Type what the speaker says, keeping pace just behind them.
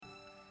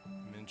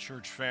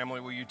Church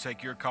family, will you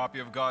take your copy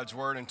of God's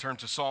Word and turn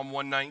to Psalm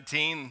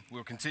 119?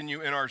 We'll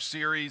continue in our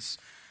series,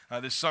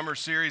 this summer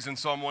series in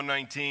Psalm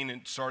 119,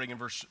 and starting in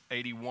verse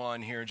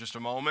 81 here in just a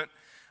moment.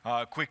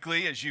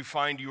 Quickly, as you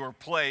find your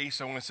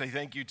place, I want to say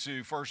thank you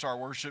to first our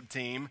worship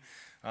team.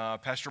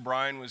 Pastor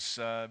Brian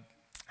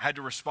had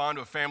to respond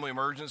to a family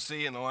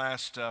emergency in the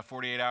last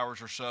 48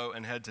 hours or so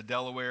and head to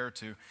Delaware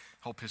to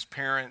help his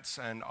parents,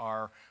 and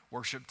our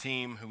worship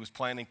team, who was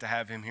planning to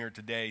have him here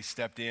today,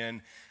 stepped in,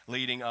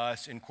 leading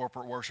us in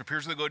corporate worship.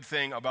 Here's the good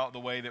thing about the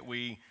way that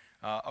we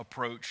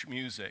approach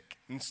music.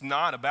 It's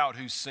not about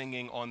who's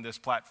singing on this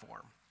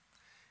platform.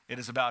 It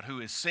is about who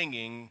is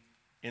singing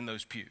in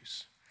those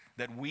pews,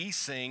 that we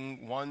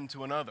sing one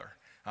to another.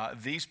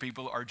 These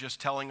people are just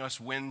telling us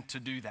when to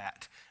do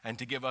that and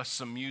to give us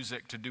some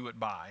music to do it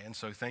by. And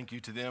so thank you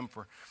to them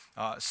for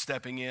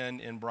stepping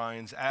in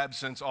Brian's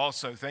absence.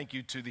 Also, thank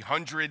you to the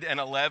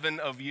 111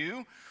 of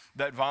you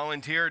that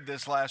volunteered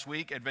this last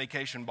week at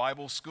Vacation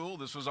Bible School.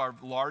 This was our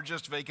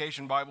largest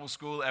Vacation Bible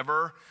School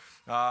ever.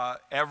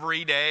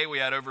 Every day we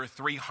had over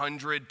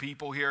 300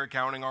 people here,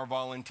 counting our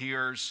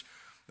volunteers,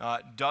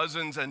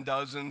 dozens and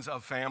dozens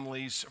of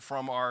families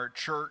from our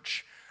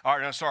church.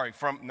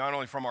 From not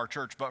only from our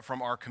church, but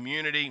from our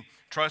community,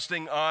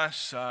 trusting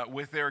us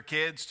with their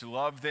kids to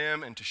love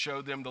them and to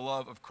show them the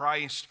love of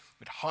Christ.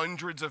 But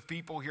hundreds of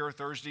people here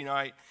Thursday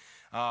night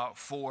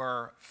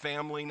for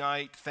family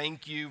night.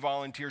 Thank you,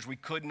 volunteers. We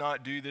could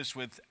not do this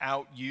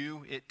without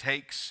you. It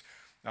takes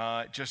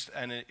just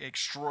an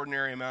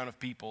extraordinary amount of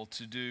people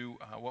to do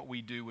what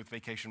we do with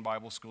Vacation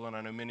Bible School, and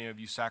I know many of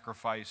you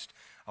sacrificed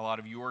a lot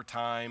of your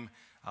time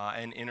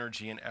and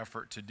energy and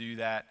effort to do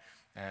that.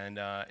 And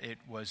it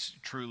was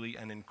truly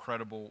an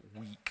incredible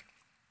week.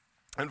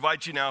 I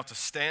invite you now to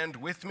stand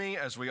with me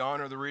as we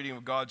honor the reading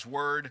of God's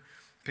Word,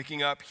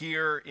 picking up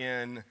here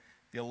in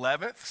the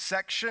 11th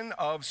section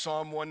of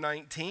Psalm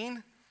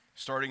 119,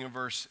 starting in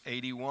verse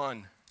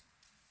 81.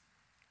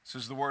 This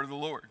is the word of the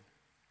Lord.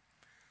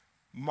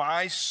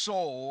 My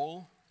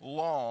soul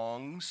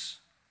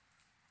longs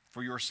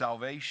for your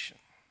salvation.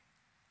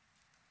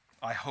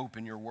 I hope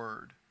in your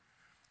word.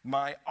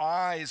 My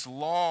eyes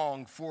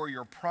long for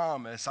your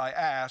promise. I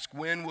ask,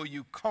 when will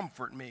you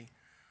comfort me?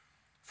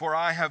 For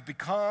I have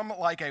become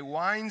like a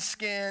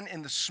wineskin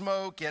in the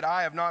smoke, yet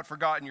I have not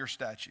forgotten your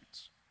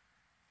statutes.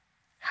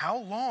 How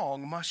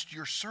long must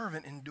your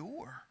servant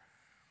endure?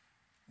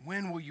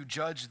 When will you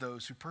judge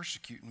those who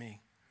persecute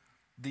me?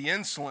 The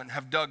insolent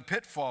have dug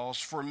pitfalls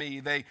for me.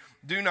 They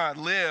do not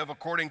live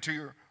according to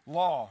your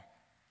law.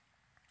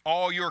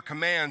 All your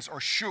commands are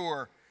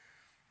sure.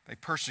 They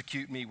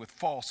persecute me with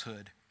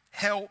falsehood.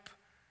 Help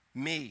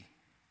me.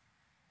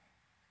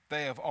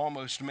 They have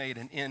almost made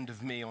an end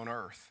of me on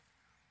earth,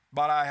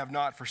 but I have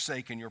not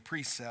forsaken your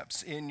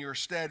precepts. In your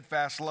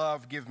steadfast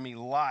love, give me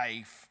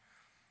life,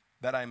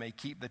 that I may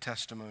keep the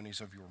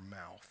testimonies of your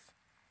mouth.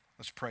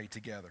 Let's pray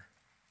together.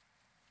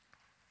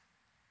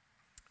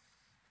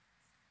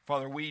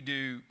 Father, we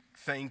do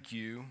thank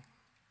you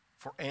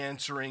for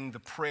answering the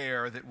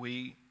prayer that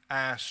we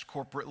asked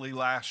corporately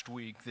last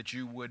week, that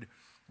you would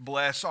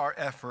bless our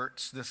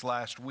efforts this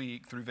last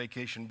week through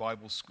Vacation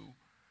Bible School.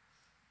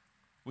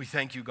 We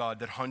thank you, God,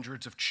 that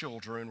hundreds of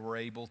children were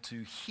able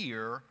to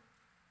hear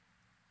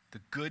the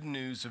good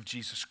news of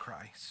Jesus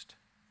Christ,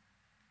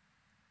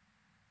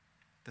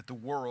 that the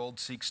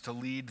world seeks to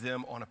lead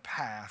them on a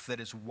path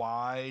that is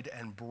wide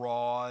and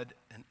broad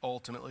and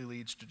ultimately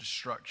leads to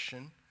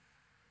destruction,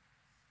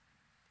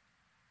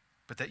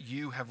 but that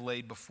you have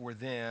laid before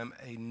them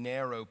a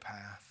narrow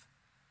path,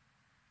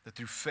 that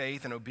through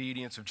faith and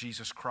obedience of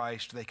Jesus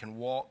Christ, they can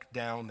walk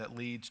down that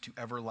leads to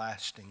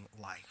everlasting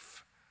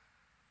life.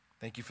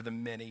 Thank you for the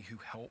many who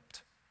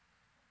helped,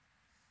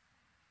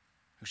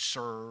 who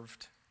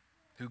served,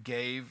 who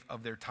gave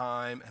of their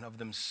time and of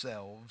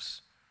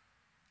themselves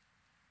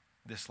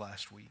this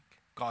last week.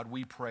 God,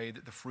 we pray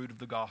that the fruit of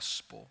the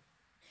gospel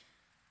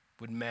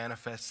would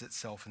manifest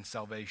itself in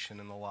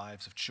salvation in the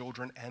lives of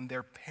children and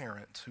their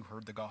parents who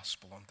heard the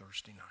gospel on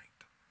Thursday night.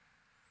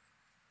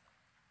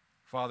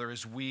 Father,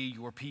 as we,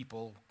 your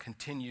people,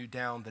 continue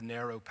down the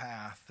narrow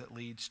path that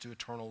leads to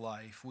eternal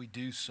life, we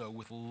do so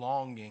with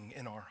longing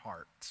in our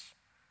hearts.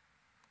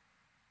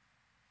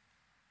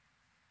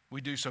 We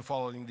do so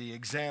following the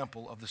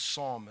example of the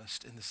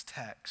psalmist in this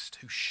text,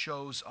 who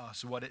shows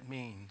us what it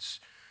means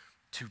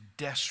to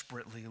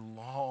desperately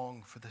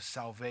long for the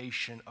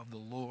salvation of the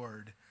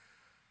Lord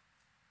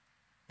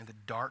in the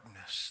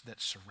darkness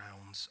that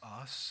surrounds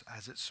us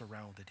as it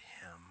surrounded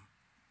him.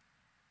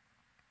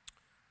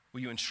 Will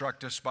you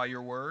instruct us by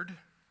your word,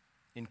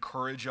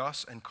 encourage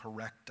us, and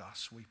correct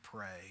us, we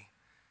pray.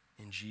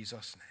 In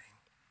Jesus'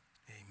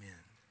 name, amen.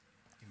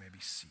 You may be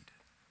seated.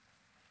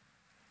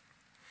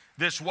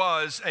 This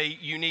was a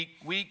unique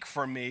week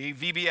for me.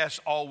 VBS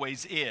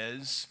always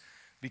is,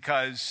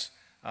 because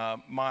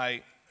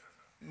my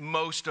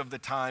most of the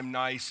time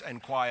nice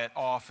and quiet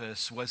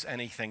office was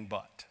anything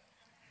but.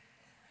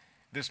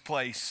 This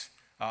place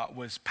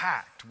was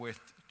packed with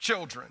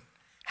children,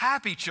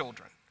 happy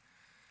children,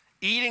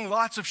 eating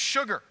lots of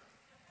sugar.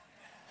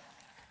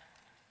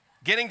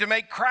 getting to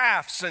make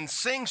crafts and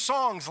sing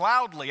songs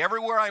loudly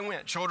everywhere I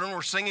went. Children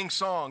were singing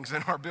songs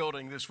in our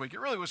building this week. It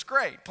really was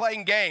great,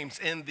 playing games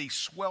in the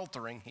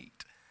sweltering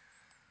heat.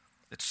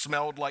 It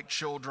smelled like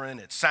children.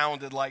 It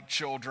sounded like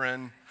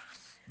children.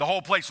 The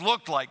whole place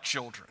looked like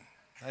children.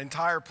 The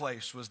entire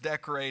place was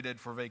decorated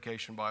for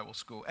Vacation Bible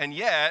School. And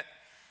yet,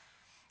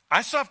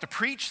 I still have to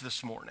preach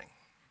this morning.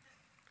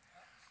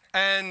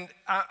 And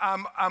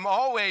I'm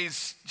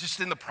always just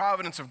in the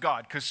providence of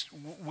God, because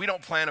we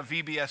don't plan a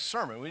VBS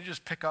sermon. We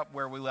just pick up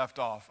where we left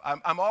off.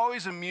 I'm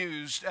always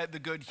amused at the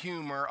good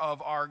humor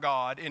of our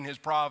God in his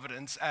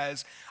providence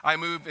as I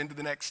move into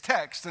the next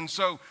text. And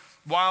so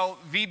while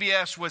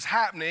VBS was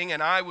happening,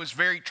 and I was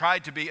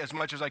tried to be as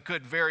much as I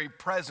could very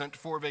present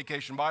for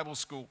Vacation Bible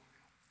School,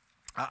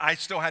 I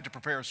still had to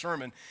prepare a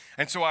sermon.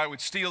 And so I would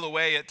steal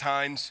away at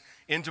times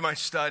into my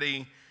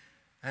study,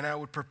 and I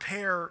would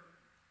prepare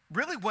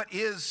really what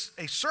is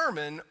a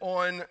sermon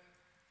on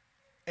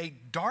a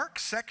dark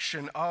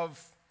section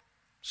of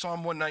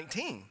Psalm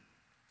 119.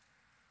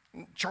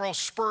 Charles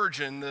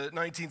Spurgeon, the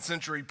 19th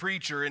century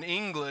preacher in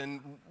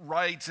England,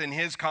 writes in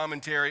his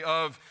commentary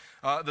of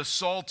the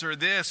Psalter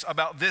this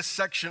about this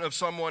section of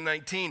Psalm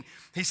 119.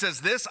 He says,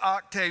 this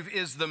octave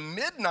is the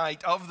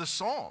midnight of the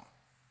psalm.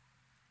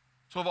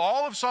 So of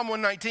all of Psalm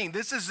 119,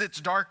 this is its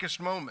darkest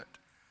moment.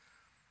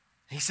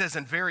 He says,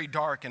 and very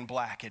dark and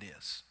black it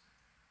is.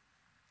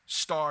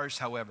 Stars,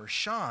 however,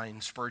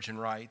 shine, Spurgeon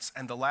writes,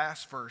 and the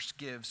last verse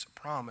gives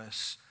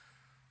promise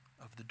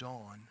of the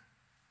dawn.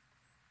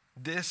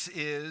 This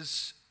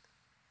is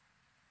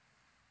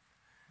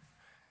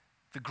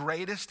the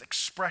greatest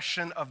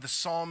expression of the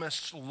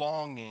psalmist's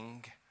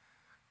longing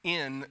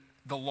in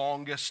the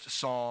longest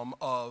psalm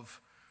of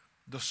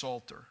the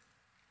Psalter.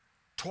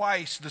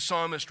 Twice the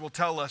psalmist will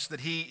tell us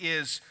that he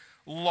is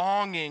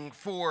longing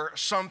for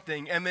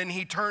something, and then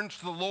he turns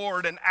to the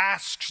Lord and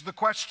asks the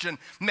question,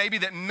 maybe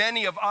that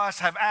many of us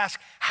have asked,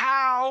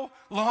 how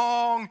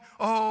long,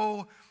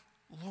 O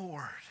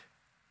Lord?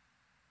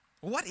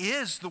 What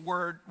is the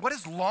word? What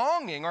is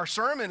longing? Our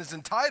sermon is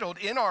entitled,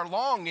 In Our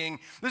Longing.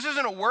 This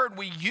isn't a word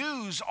we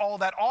use all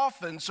that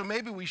often, so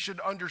maybe we should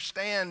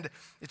understand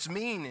its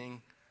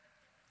meaning.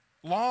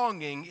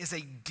 Longing is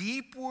a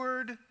deep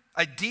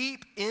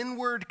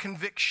inward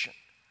conviction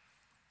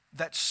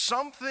that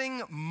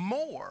something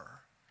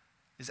more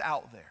is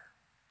out there.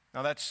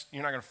 Now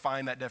you're not going to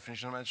find that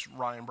definition. That's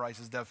Ryan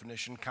Bryce's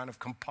definition, kind of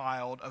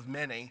compiled of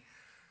many.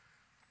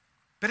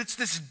 But it's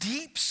this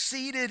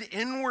deep-seated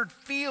inward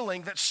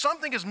feeling that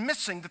something is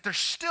missing, that there's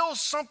still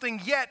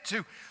something yet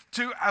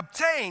to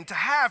obtain, to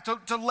have,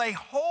 to lay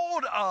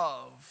hold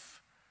of.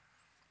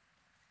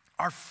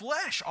 Our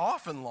flesh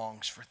often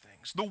longs for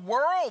things. The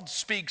world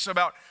speaks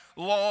about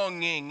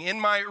longing. In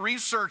my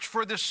research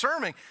for this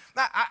sermon,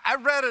 I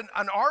read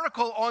an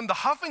article on the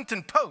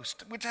Huffington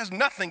Post, which has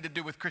nothing to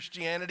do with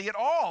Christianity at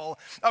all,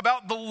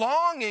 about the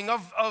longing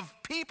of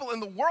people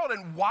in the world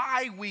and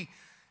why we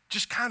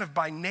just kind of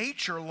by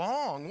nature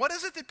long. What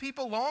is it that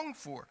people long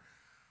for?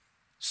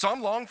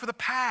 Some long for the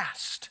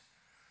past.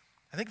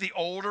 I think the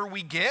older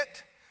we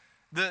get,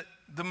 the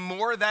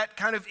more that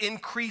kind of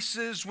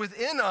increases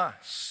within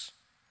us.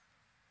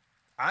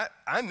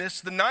 I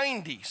miss the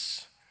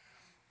 90s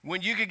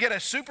when you could get a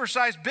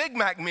supersized Big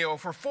Mac meal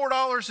for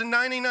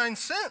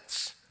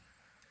 $4.99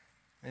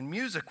 and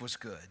music was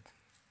good.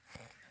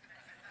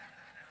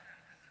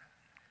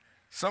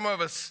 Some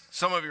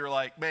of you are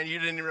like, man, you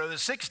didn't even know the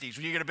 60s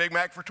when you get a Big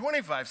Mac for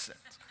 25 cents.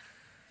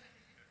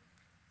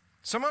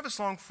 Some of us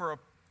long for a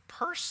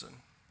person.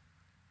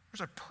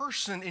 There's a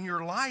person in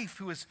your life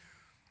who is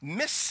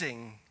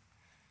missing.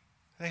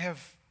 They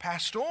have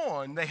passed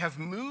on. They have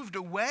moved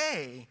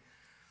away.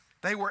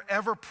 They were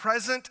ever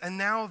present, and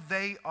now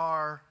they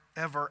are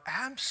ever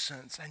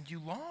absent, and you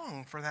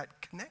long for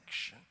that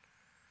connection.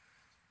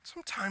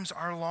 Sometimes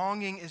our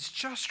longing is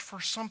just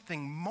for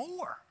something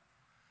more,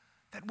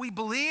 that we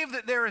believe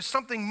that there is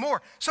something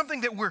more,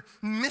 something that we're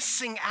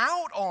missing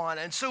out on,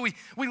 and so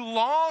we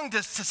long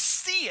to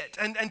see it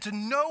and to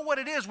know what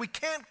it is. We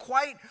can't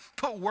quite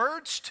put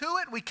words to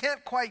it. We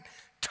can't quite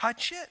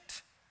touch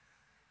it,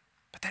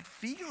 but that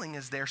feeling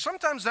is there.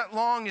 Sometimes that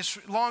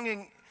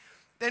longing.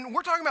 And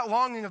we're talking about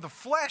longing of the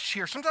flesh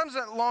here. Sometimes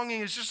that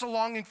longing is just a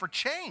longing for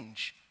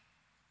change.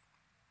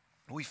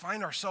 We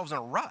find ourselves in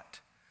a rut.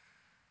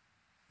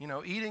 You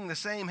know, eating the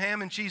same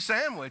ham and cheese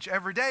sandwich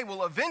every day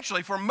will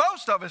eventually, for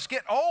most of us,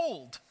 get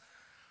old.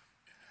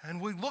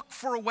 And we look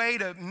for a way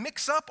to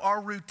mix up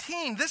our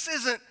routine. This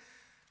isn't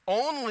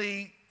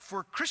only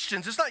for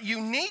Christians. It's not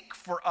unique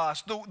for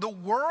us. The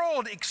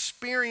world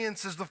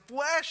experiences, the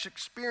flesh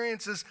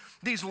experiences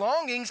these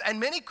longings, and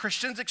many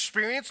Christians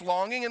experience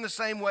longing in the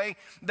same way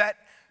that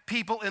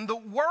people in the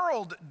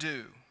world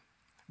do.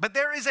 But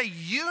there is a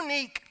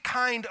unique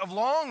kind of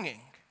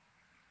longing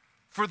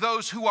for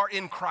those who are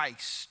in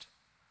Christ.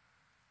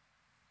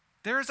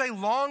 There is a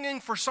longing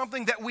for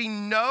something that we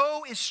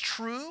know is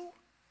true.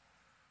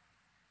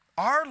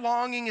 Our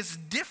longing is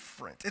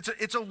different.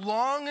 It's a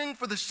longing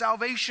for the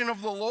salvation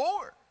of the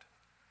Lord.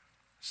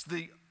 As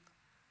the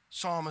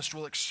psalmist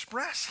will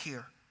express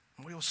here,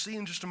 and we will see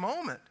in just a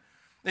moment.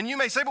 And you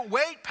may say, but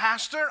wait,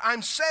 Pastor,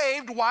 I'm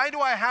saved. Why do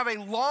I have a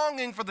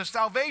longing for the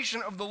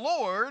salvation of the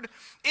Lord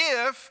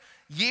if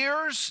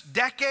years,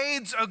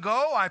 decades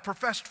ago, I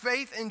professed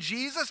faith in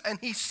Jesus and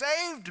he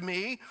saved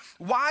me?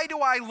 Why do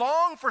I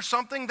long for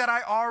something that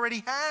I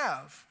already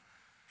have?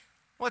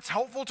 Well, it's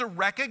helpful to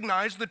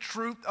recognize the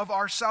truth of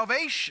our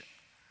salvation.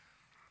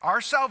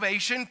 Our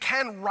salvation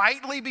can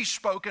rightly be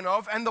spoken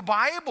of, and the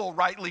Bible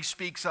rightly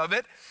speaks of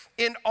it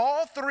in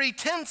all three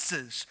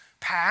tenses: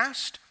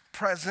 past,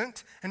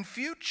 present, and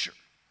future.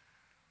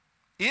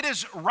 It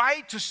is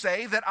right to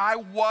say that I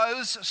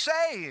was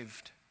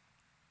saved.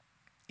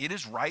 It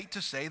is right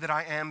to say that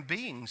I am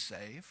being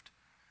saved.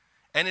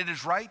 And it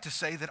is right to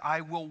say that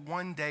I will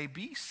one day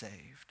be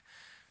saved.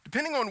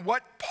 Depending on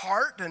what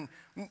part and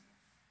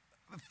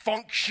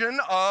function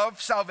of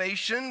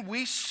salvation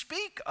we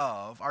speak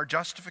of. Our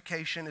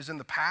justification is in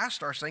the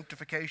past, our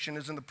sanctification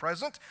is in the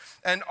present,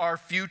 and our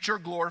future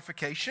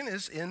glorification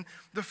is in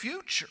the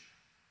future.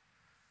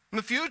 And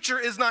the future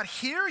is not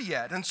here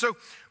yet. And so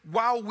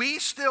while we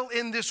still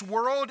in this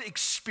world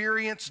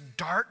experience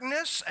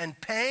darkness and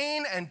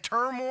pain and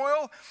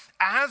turmoil,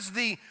 as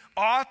the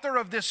author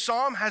of this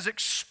psalm has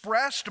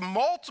expressed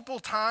multiple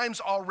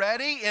times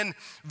already in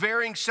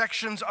varying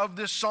sections of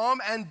this psalm,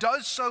 and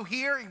does so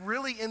here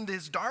really in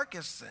this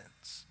darkest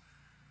sense,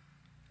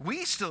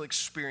 we still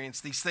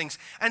experience these things.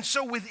 And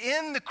so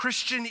within the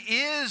Christian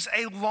is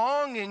a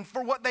longing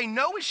for what they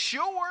know is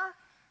sure,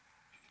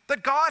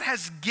 that God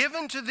has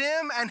given to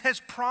them and has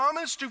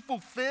promised to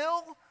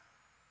fulfill,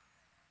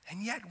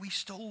 and yet we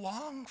still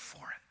long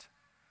for it.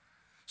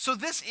 So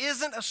this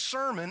isn't a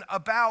sermon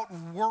about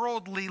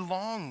worldly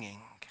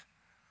longing.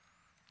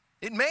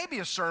 It may be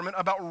a sermon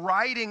about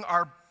righting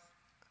our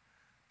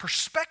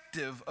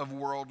perspective of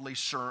worldly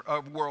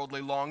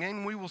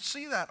longing. We will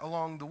see that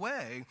along the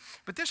way.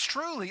 But this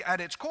truly, at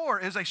its core,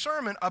 is a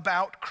sermon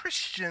about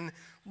Christian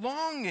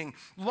longing.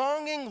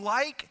 Longing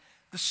like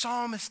the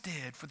psalmist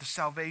did for the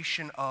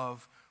salvation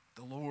of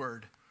the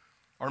Lord.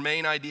 Our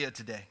main idea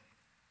today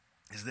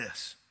is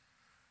this: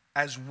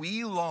 as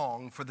we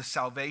long for the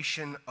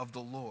salvation of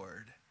the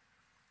Lord,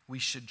 we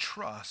should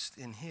trust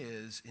in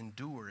his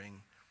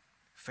enduring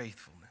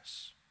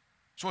faithfulness.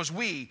 So as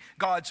we,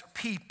 God's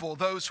people,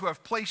 those who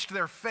have placed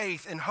their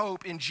faith and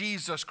hope in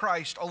Jesus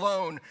Christ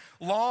alone,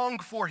 long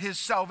for his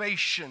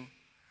salvation,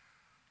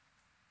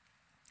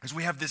 as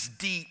we have this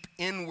deep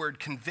inward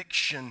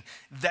conviction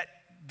that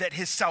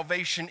his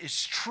salvation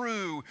is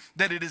true,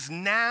 that it is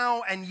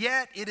now, and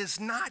yet it is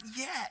not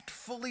yet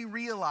fully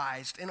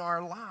realized in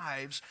our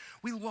lives,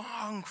 we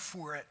long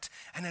for it.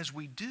 And as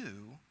we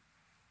do,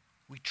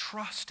 we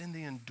trust in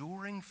the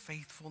enduring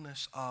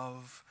faithfulness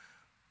of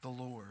the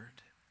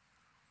Lord.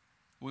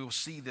 We will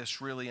see this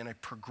really in a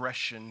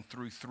progression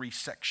through three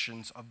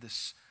sections of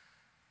this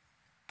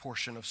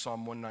portion of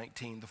Psalm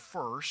 119. The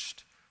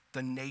first,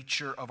 the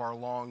nature of our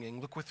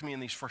longing. Look with me in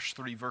these first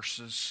three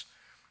verses.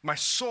 My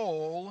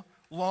soul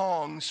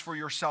longs for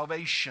your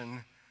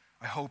salvation.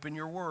 I hope in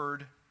your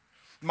word.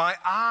 My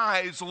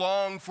eyes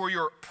long for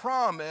your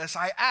promise.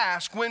 I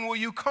ask, when will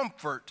you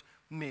comfort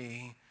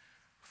me?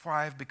 For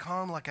I have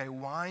become like a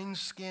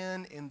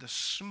wineskin in the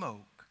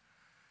smoke,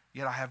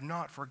 yet I have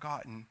not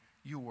forgotten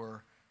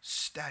your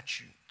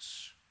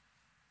statutes.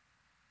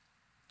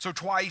 So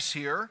twice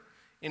here,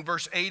 in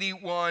verse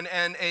 81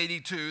 and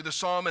 82, the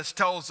psalmist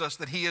tells us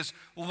that he is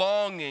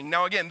longing.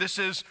 Now again, this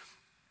is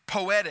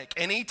poetic.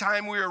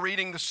 Anytime we are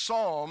reading the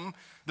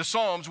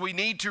Psalms, we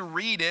need to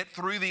read it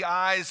through the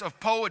eyes of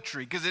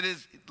poetry, because it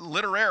is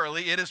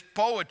literally, it is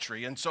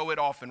poetry. And so it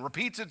often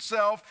repeats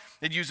itself.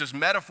 It uses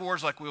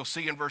metaphors like we'll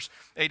see in verse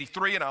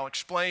 83, and I'll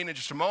explain in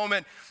just a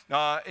moment.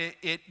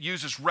 It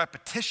uses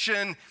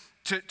repetition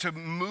to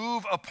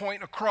move a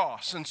point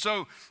across. And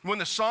so when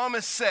the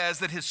psalmist says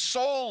that his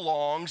soul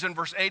longs in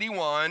verse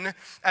 81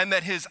 and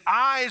that his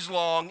eyes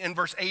long in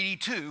verse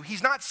 82,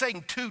 he's not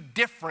saying two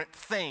different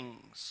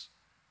things.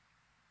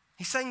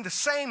 He's saying the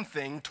same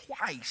thing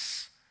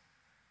twice.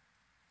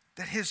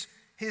 That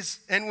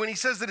and when he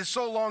says that his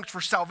soul longs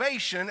for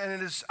salvation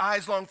and his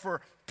eyes long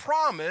for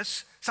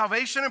promise,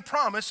 salvation and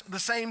promise, the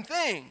same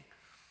thing.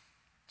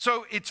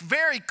 So it's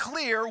very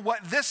clear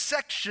what this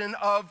section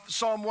of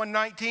Psalm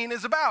 119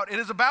 is about. It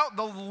is about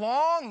the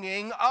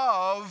longing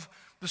of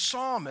the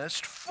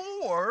psalmist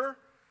for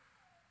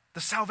the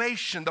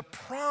salvation, the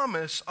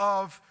promise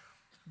of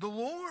the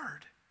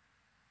Lord.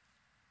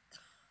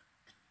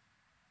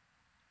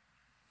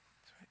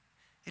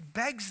 It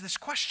begs this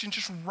question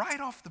just right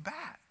off the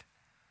bat.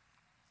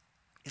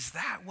 Is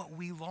that what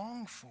we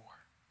long for?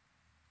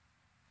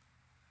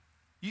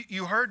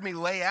 You heard me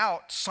lay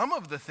out some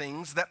of the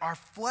things that our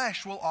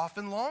flesh will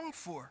often long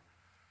for.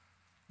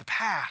 The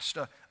past,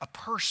 a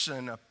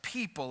person, a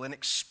people, an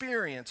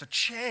experience, a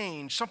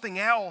change, something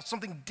else,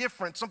 something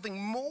different, something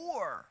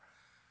more.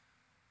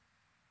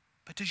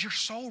 But does your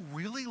soul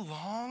really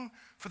long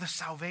for the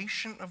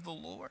salvation of the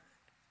Lord?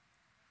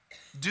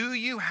 Do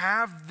you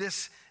have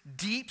this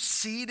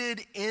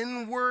deep-seated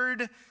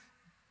inward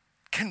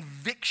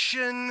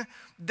conviction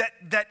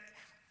that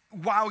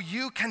while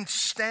you can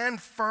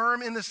stand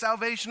firm in the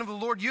salvation of the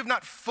Lord, you've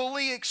not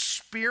fully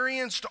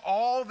experienced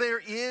all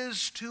there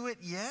is to it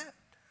yet?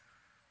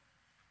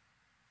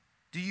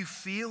 Do you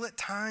feel at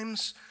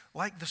times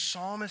like the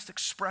psalmist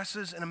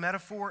expresses in a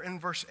metaphor in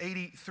verse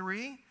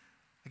 83?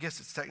 I guess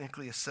it's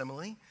technically a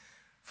simile.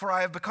 For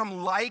I have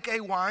become like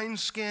a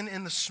wineskin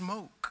in the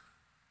smoke,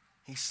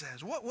 he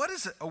says. What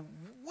is it?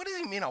 What does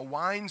he mean, a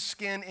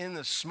wineskin in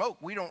the smoke?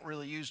 We don't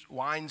really use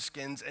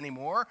wineskins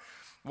anymore.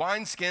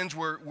 Wineskins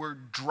were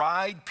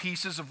dried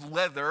pieces of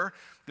leather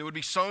that would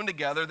be sewn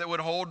together that would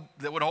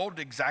hold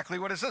exactly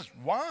what it says,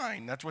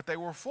 wine. That's what they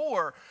were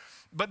for.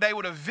 But they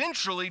would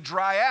eventually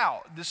dry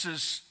out. This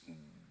is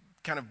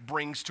kind of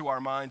brings to our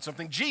mind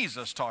something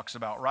Jesus talks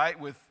about, right?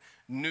 With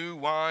new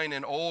wine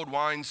and old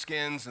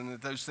wineskins, and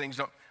that those things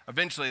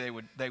eventually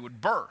they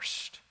would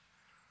burst.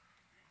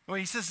 Well,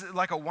 he says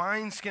like a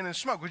wineskin in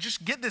smoke. We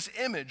just get this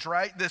image,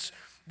 right? This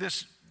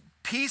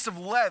piece of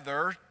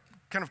leather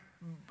kind of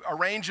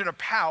arranged in a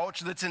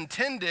pouch that's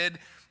intended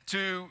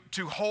to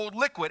hold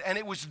liquid, and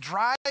it was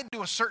dried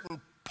to a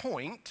certain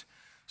point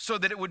so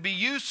that it would be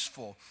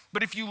useful.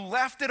 But if you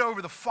left it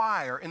over the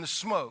fire in the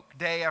smoke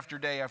day after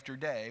day after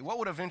day, what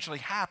would eventually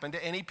happen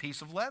to any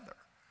piece of leather?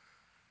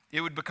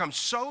 It would become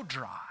so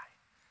dry,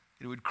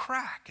 it would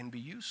crack and be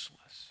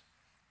useless.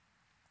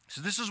 So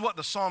this is what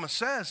the psalmist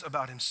says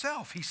about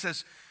himself. He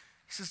says,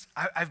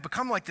 I've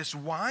become like this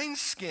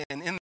wineskin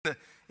in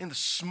the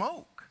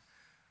smoke.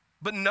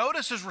 But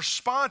notice his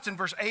response in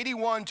verse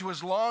 81 to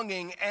his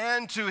longing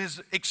and to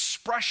his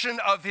expression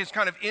of his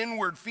kind of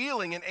inward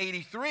feeling in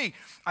 83.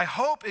 I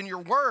hope in your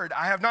word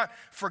I have not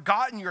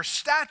forgotten your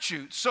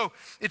statutes. So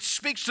it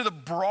speaks to the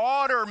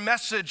broader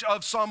message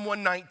of Psalm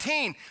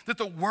 119, that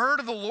the word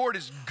of the Lord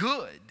is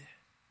good,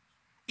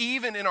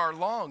 even in our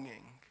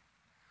longing.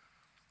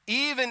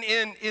 Even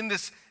in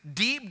this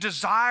deep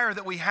desire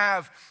that we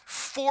have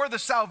for the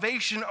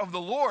salvation of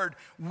the Lord,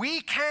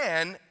 we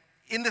can,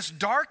 in this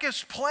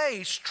darkest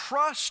place,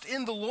 trust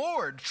in the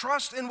Lord.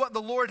 Trust in what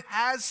the Lord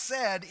has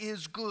said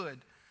is good.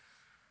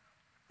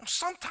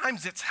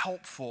 Sometimes it's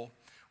helpful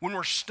when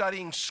we're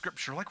studying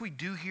Scripture, like we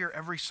do here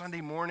every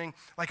Sunday morning,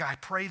 like I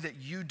pray that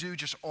you do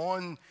just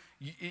in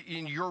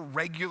your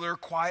regular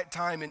quiet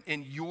time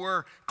in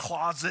your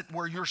closet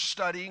where you're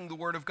studying the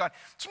Word of God.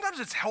 Sometimes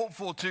it's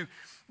helpful to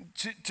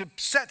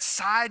set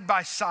side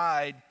by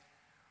side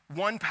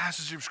one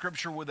passage of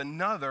Scripture with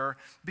another,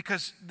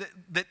 because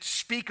that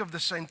speak of the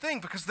same thing,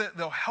 because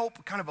they'll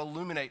help kind of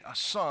illuminate a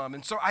sum.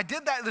 And so I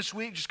did that this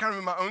week, just kind of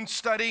in my own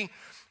study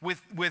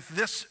with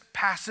this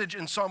passage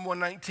in Psalm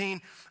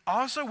 119.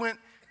 I also went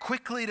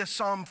quickly to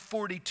Psalm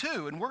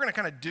 42, and we're going to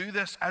kind of do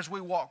this as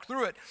we walk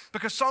through it,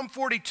 because Psalm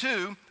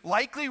 42,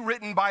 likely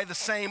written by the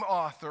same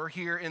author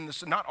here in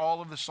this, not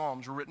all of the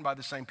Psalms were written by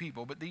the same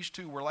people, but these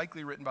two were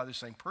likely written by the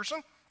same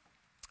person,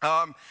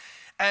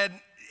 and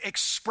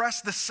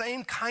express the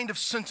same kind of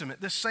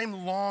sentiment, this same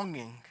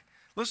longing.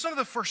 Listen to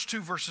the first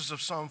two verses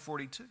of Psalm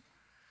 42.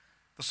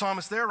 The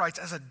psalmist there writes,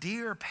 as a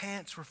deer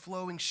pants for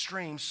flowing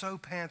streams, so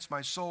pants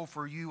my soul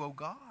for you, O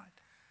God.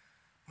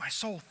 My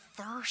soul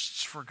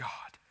thirsts for God,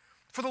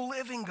 for the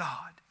living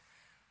God.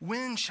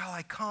 When shall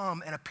I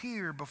come and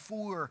appear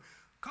before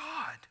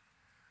God?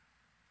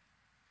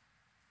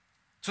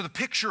 So the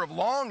picture of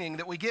longing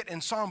that we get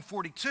in Psalm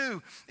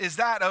 42 is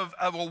that of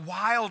a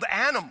wild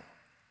animal,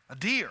 a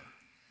deer,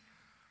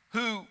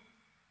 who,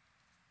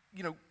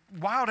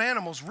 wild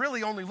animals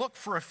really only look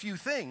for a few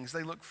things.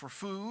 They look for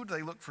food,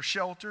 they look for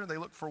shelter, they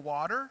look for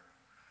water.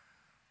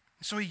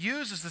 So he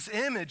uses this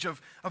image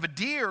of a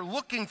deer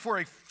looking for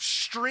a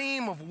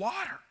stream of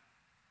water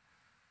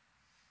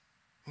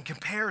and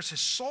compares his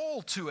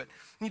soul to it.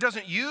 He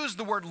doesn't use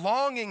the word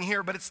longing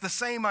here, but it's the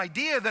same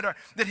idea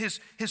that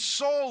his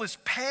soul is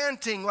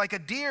panting like a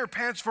deer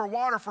pants for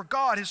water for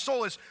God. His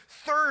soul is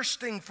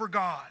thirsting for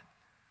God.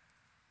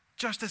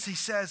 Just as he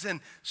says in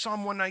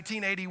Psalm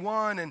 119,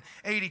 81 and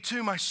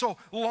 82, my soul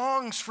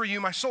longs for you,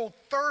 my soul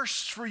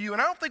thirsts for you.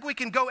 And I don't think we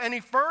can go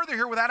any further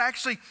here without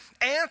actually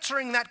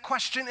answering that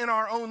question in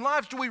our own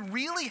lives. Do we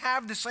really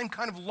have the same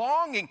kind of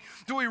longing?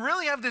 Do we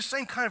really have this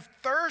same kind of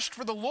thirst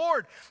for the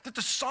Lord that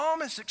the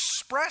psalmist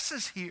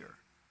expresses here?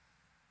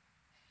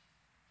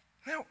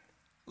 Now,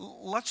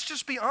 let's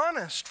just be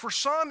honest. For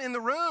some in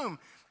the room,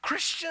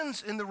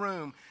 Christians in the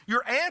room,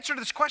 your answer to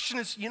this question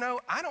is,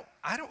 I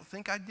don't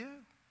think I do.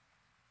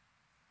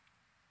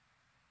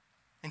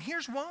 And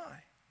here's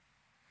why.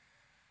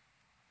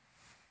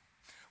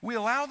 We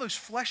allow those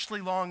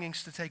fleshly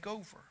longings to take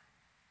over.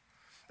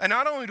 And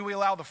not only do we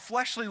allow the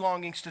fleshly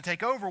longings to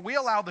take over, we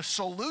allow the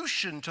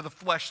solution to the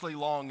fleshly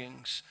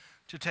longings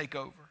to take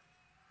over.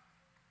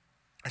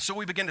 And so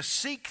we begin to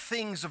seek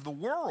things of the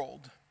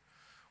world.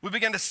 We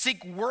begin to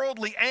seek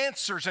worldly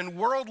answers and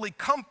worldly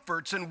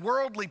comforts and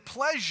worldly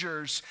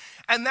pleasures.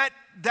 And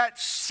that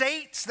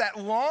sates that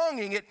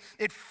longing,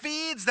 it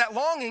feeds that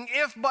longing,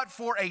 if but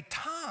for a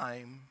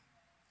time.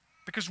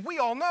 Because we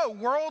all know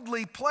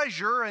worldly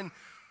pleasure and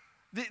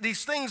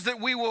these things that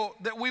we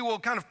will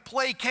kind of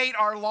placate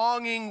our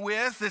longing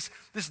with,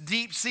 this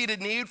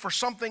deep-seated need for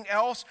something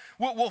else,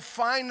 we'll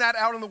find that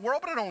out in the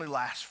world, but it only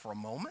lasts for a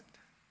moment.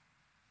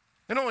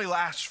 It only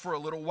lasts for a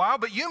little while,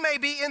 but you may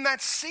be in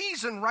that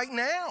season right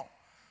now.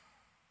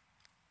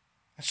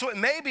 And so it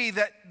may be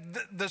that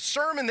the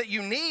sermon that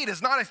you need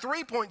is not a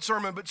 3-point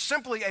sermon, but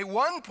simply a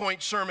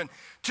 1-point sermon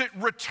to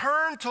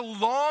return to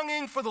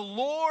longing for the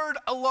Lord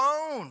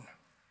alone.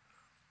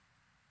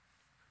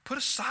 Put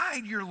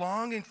aside your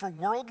longing for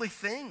worldly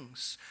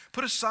things.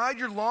 Put aside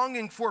your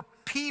longing for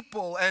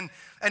people and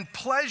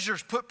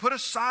pleasures. Put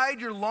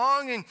aside your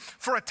longing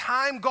for a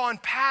time gone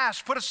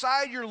past. Put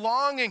aside your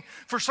longing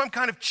for some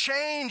kind of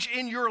change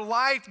in your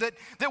life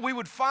that we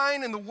would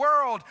find in the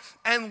world,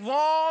 and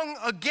long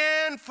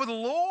again for the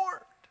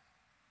Lord.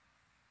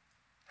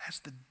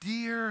 As the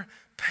deer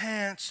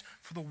pants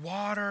for the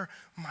water,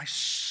 my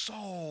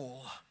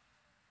soul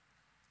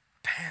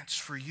pants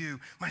for you.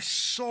 My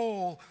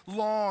soul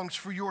longs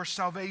for your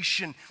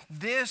salvation.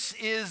 This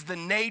is the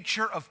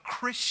nature of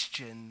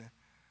Christian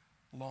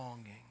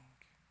longing.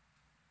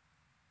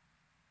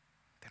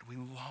 That we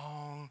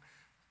long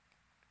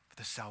for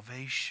the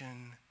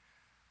salvation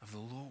of the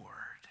Lord.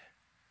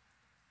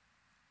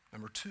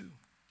 Number 2,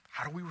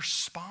 how do we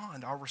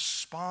respond? Our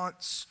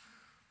response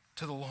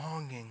to the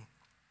longing.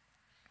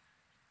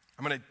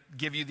 I'm going to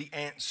give you the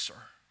answer.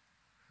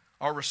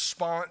 Our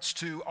response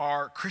to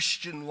our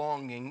Christian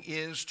longing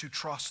is to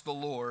trust the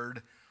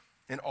Lord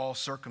in all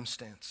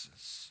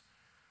circumstances.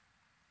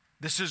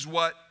 This is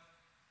what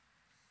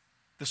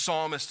the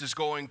psalmist is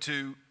going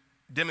to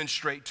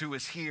demonstrate to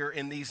us here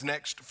in these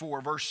next 4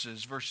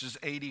 verses. Verses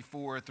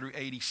 84 through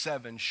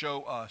 87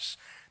 show us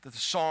that the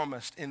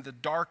psalmist, in the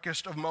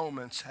darkest of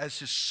moments, as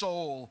his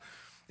soul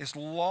is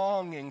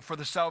longing for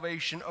the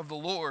salvation of the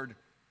Lord,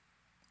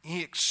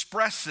 he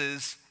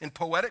expresses in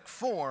poetic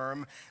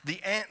form the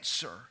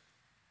answer.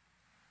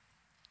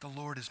 The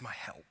Lord is my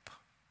help.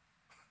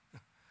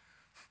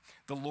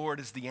 The Lord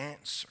is the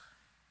answer.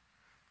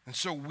 And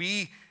so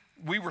we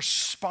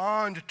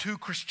respond to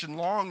Christian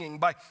longing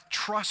by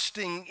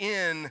trusting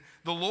in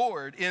the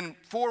Lord in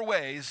 4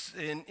 ways.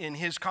 In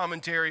his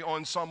commentary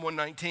on Psalm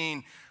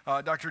 119,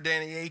 Dr.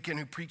 Danny Akin,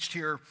 who preached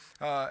here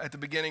at the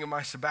beginning of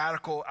my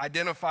sabbatical,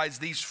 identifies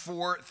these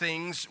 4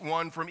 things,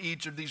 one from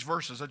each of these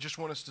verses. I just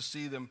want us to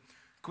see them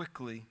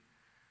quickly.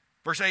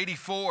 Verse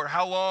 84,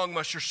 how long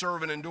must your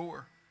servant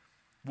endure?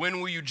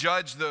 When will you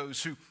judge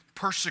those who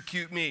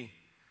persecute me?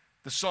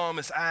 The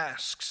psalmist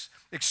asks,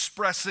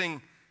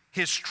 expressing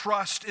his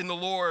trust in the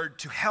Lord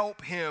to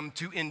help him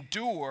to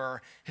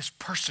endure his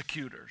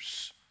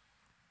persecutors.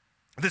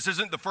 This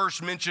isn't the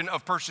first mention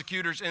of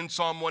persecutors in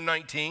Psalm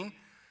 119.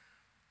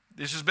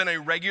 This has been a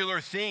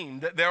regular theme,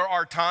 that there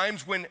are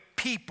times when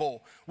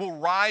people will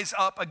rise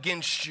up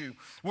against you,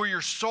 where your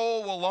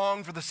soul will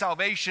long for the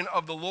salvation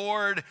of the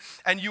Lord,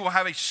 and you will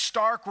have a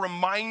stark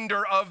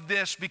reminder of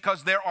this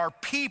because there are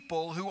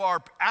people who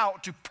are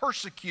out to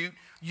persecute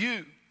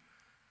you.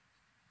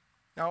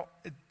 Now,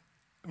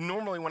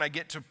 normally when I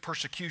get to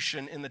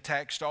persecution in the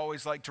text, I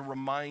always like to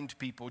remind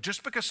people,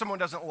 just because someone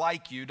doesn't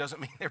like you doesn't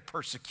mean they're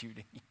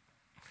persecuting you.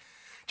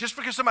 Just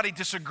because somebody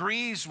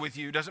disagrees with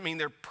you doesn't mean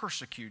they're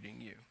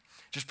persecuting you.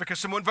 Just because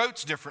someone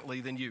votes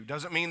differently than you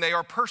doesn't mean they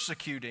are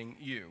persecuting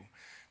you.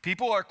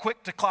 People are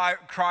quick to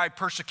cry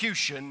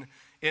persecution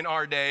in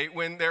our day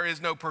when there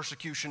is no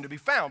persecution to be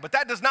found. But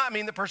that does not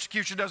mean that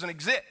persecution doesn't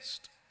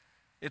exist.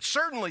 It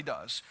certainly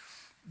does.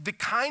 The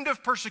kind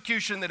of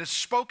persecution that is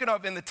spoken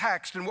of in the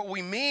text, and what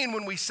we mean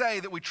when we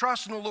say that we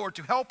trust in the Lord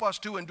to help us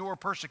to endure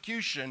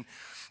persecution,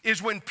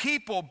 is when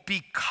people,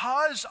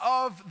 because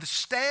of the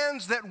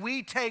stands that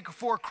we take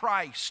for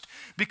Christ,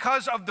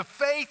 because of the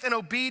faith and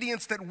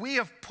obedience that we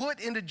have put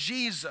into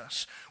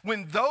Jesus,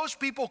 when those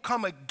people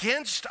come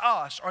against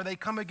us or they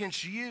come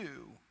against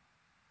you,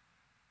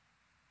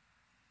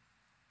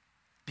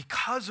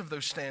 because of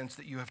those stands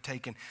that you have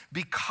taken,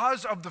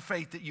 because of the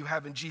faith that you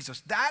have in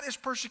Jesus, that is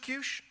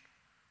persecution.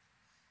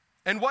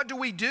 And what do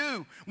we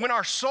do when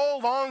our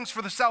soul longs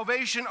for the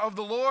salvation of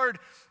the Lord?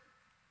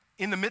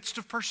 In the midst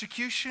of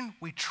persecution,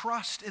 we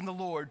trust in the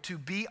Lord to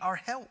be our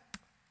help.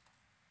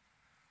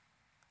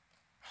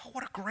 Oh,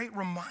 what a great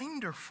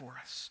reminder for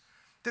us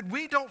that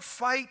we don't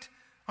fight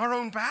our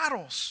own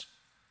battles,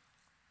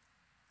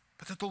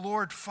 but that the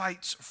Lord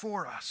fights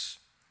for us.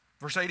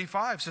 Verse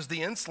 85 says,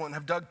 the insolent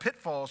have dug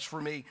pitfalls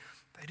for me.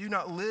 They do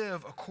not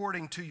live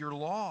according to your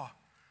law.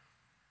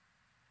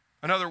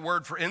 Another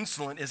word for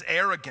insolent is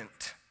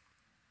arrogant.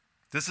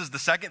 This is the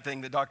second thing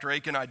that Dr.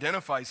 Akin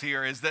identifies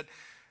here, is that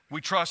we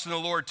trust in the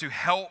Lord to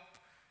help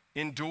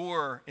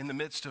endure in the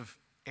midst of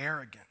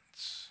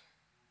arrogance.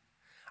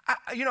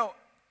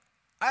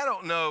 I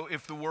don't know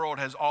if the world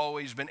has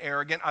always been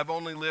arrogant. I've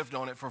only lived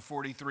on it for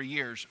 43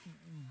 years.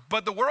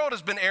 But the world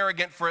has been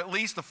arrogant for at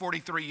least the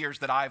 43 years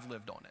that I've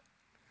lived on it.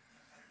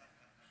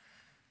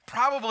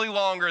 Probably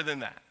longer than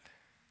that.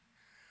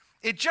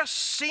 It just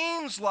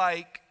seems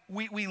like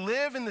we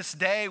live in this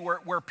day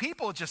where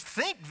people just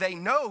think they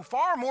know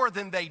far more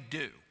than they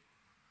do.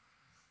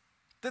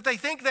 That they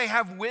think they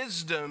have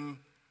wisdom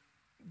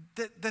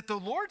that the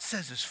Lord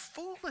says is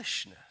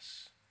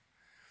foolishness.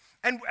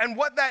 And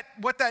what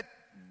that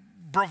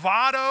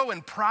bravado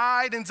and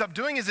pride ends up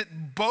doing is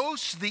it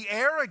boasts the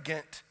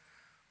arrogant.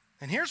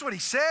 And here's what he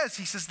says.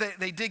 He says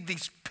they dig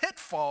these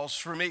pitfalls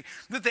for me,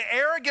 that the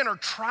arrogant are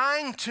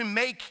trying to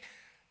make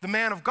the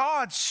man of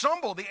God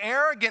stumble. The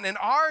arrogant in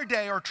our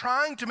day are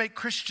trying to make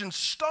Christians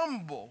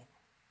stumble.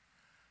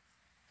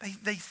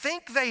 They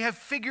think they have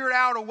figured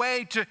out a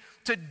way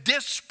to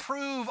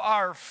disprove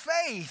our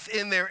faith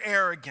in their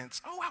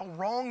arrogance. Oh, how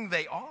wrong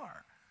they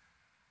are.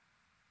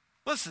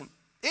 Listen,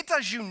 it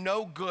does you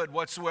no good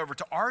whatsoever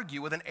to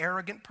argue with an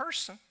arrogant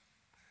person.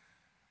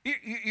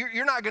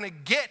 You're not going to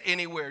get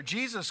anywhere.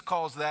 Jesus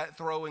calls that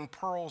throwing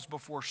pearls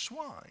before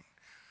swine.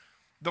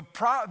 The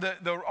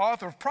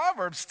author of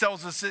Proverbs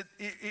tells us that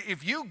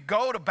if you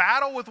go to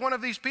battle with one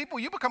of these people,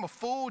 you become a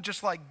fool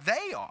just like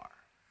they are.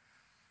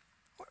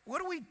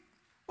 What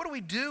do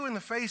we do in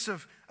the face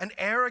of an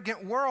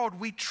arrogant world?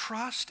 We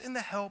trust in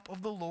the help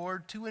of the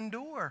Lord to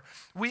endure.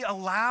 We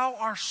allow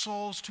our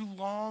souls to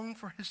long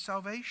for his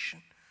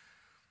salvation.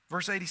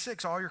 Verse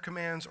 86, all your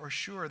commands are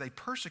sure. They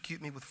persecute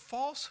me with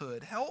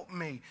falsehood. Help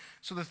me.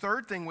 So the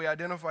third thing we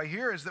identify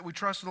here is that we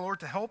trust in the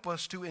Lord to help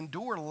us to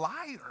endure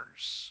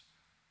liars.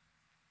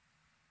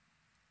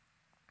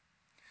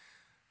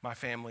 My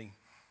family,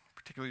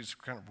 particularly is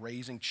kind of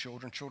raising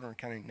children. Children are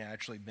kind of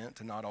naturally bent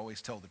to not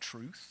always tell the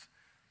truth,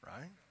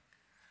 right?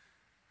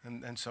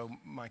 And so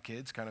my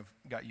kids kind of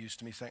got used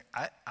to me saying,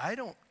 I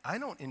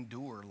don't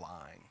endure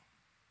lying.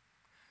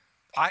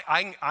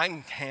 I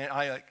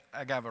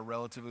have a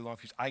relatively long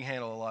fuse. I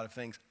handle a lot of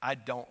things. I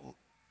don't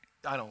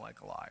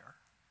like a liar.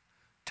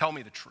 Tell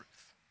me the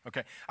truth,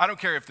 okay? I don't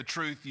care if the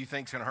truth you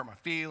think is going to hurt my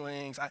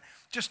feelings.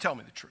 Just tell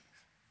me the truth.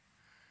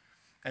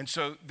 And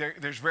so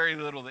there's very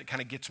little that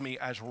kind of gets me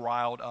as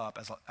riled up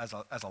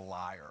as a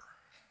liar.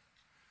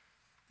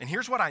 And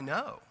here's what I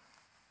know.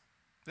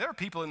 There are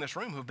people in this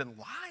room who have been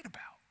lied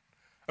about.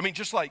 I mean,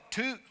 just like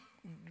to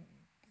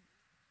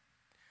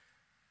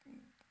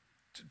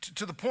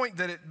the point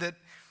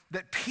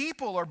that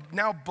people are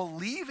now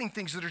believing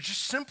things that are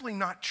just simply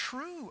not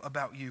true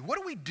about you. What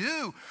do we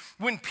do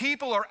when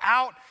people are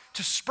out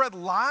to spread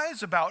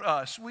lies about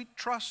us? We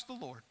trust the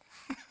Lord.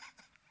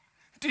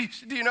 Do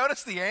you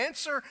notice the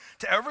answer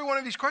to every one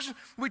of these questions?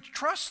 We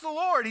trust the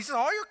Lord. He says,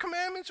 all your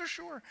commandments are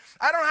sure.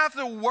 I don't have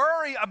to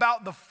worry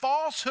about the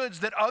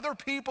falsehoods that other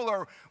people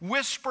are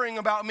whispering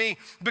about me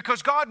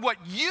because, God, what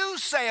you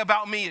say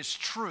about me is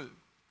true.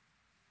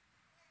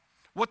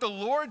 What the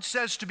Lord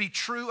says to be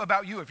true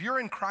about you, if you're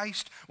in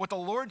Christ, what the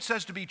Lord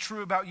says to be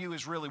true about you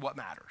is really what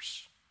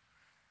matters.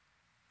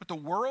 What the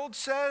world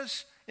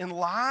says in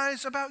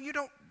lies about you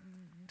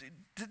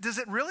does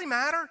it really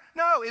matter?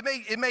 No,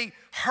 it may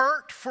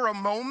hurt for a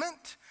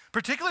moment,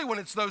 particularly when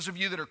it's those of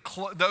you that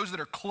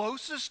are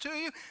closest to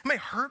you. It may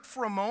hurt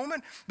for a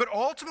moment, but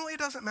ultimately it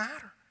doesn't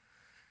matter.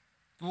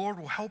 The Lord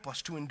will help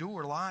us to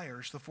endure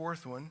liars. The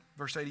fourth one,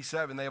 verse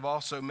 87, they have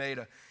also made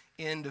an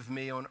end of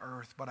me on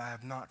earth, but I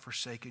have not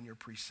forsaken your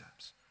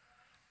precepts.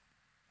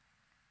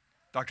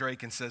 Dr.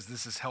 Aiken says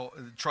this is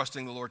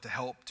trusting the Lord to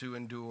help to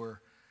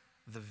endure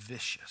the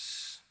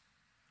vicious.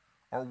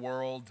 Our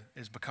world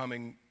is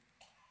becoming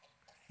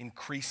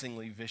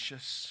increasingly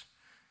vicious.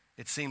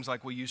 It seems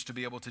like we used to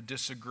be able to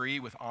disagree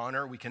with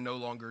honor. We can no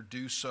longer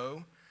do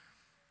so.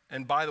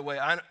 And by the way,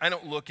 I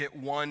don't look at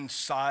one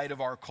side of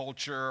our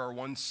culture or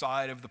one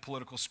side of the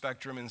political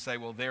spectrum and say,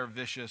 well, they're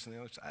vicious. And the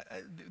other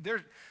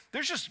side.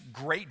 There's just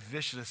great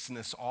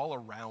viciousness all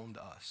around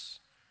us.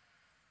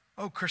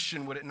 Oh,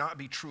 Christian, would it not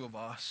be true of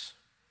us?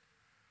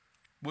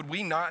 Would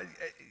we not?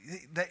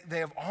 They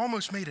have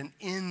almost made an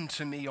end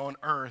to me on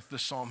earth, the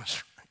psalmist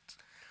writes.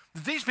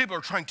 These people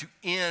are trying to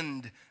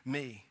end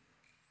me.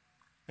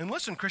 And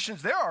listen,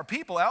 Christians, there are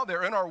people out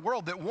there in our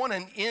world that want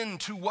an end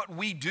to what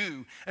we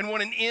do and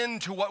want an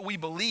end to what we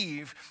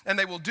believe, and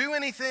they will do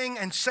anything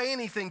and say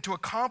anything to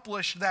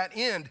accomplish that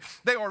end.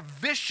 They are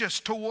vicious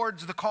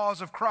towards the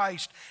cause of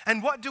Christ.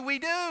 And what do?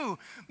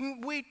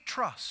 We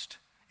trust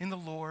in the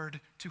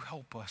Lord to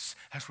help us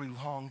as we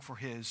long for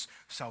his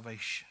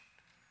salvation.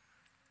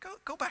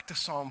 Go back to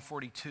Psalm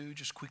 42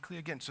 just quickly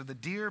again. So the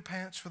deer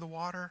pants for the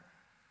water.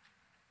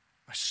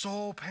 My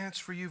soul pants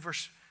for you.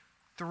 Verse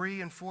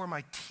 3 and 4,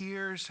 my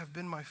tears have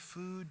been my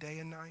food day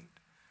and night.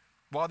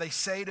 While they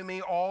say to me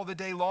all the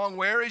day long,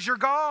 where is your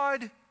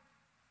God?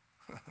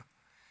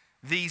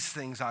 These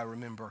things I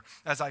remember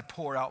as I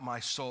pour out my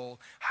soul,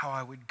 how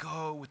I would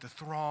go with the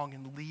throng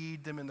and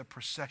lead them in the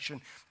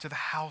procession to the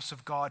house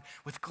of God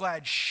with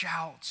glad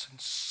shouts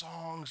and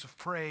songs of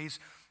praise,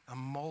 a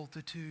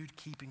multitude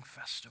keeping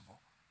festival.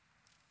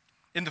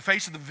 In the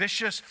face of the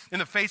vicious, in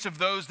the face of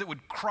those that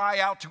would cry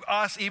out to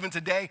us even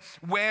today,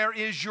 where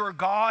is your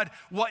God?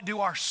 What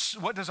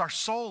does our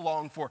soul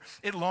long for?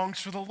 It longs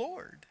for the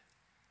Lord.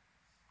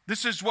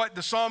 This is what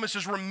the psalmist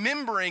is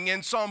remembering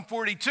in Psalm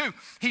 42.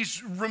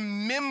 He's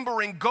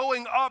remembering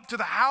going up to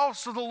the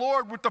house of the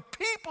Lord with the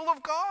people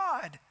of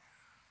God.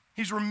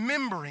 He's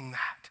remembering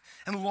that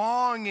and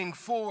longing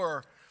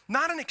for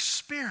Not an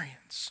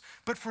experience,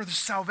 but for the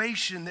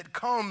salvation that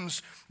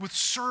comes with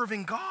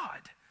serving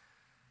God.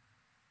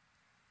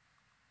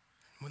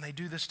 When they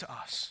do this to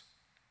us,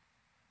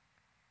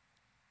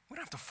 we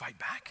don't have to fight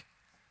back.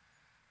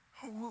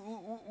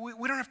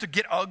 We don't have to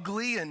get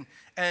ugly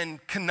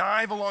and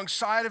connive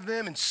alongside of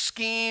them and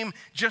scheme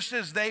just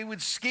as they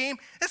would scheme.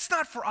 It's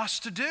not for us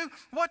to do.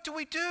 What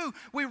do?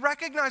 We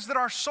recognize that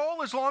our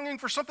soul is longing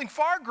for something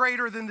far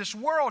greater than this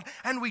world,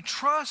 and we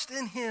trust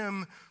in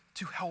Him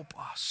to help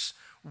us.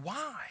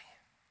 Why?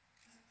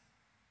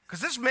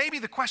 Because this may be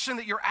the question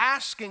that you're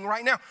asking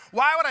right now.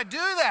 Why would I do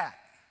that?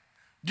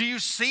 Do you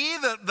see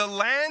the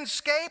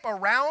landscape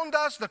around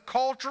us, the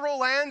cultural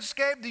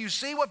landscape? Do you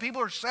see what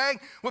people are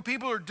saying, what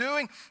people are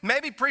doing?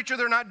 Maybe, preacher,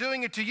 they're not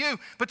doing it to you,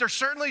 but they're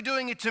certainly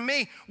doing it to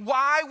me.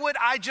 Why would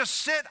I just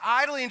sit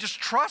idly and just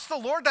trust the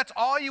Lord? That's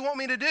all you want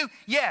me to do?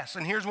 Yes,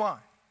 and here's why.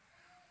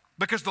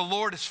 Because the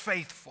Lord is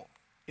faithful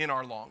in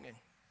our longing.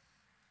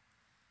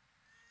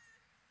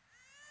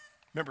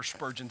 Remember,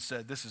 Spurgeon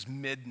said, this is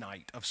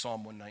midnight of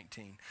Psalm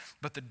 119,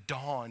 but the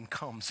dawn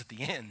comes at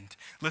the end.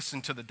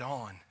 Listen to the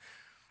dawn.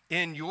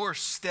 In your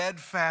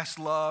steadfast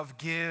love,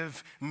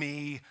 give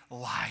me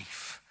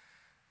life,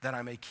 that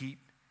I may keep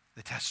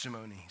the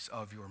testimonies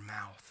of your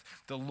mouth.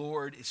 The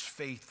Lord is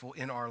faithful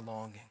in our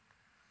longing.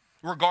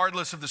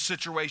 Regardless of the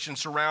situation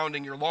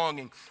surrounding your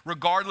longing,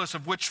 regardless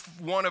of which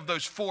one of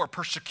those four,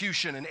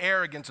 persecution and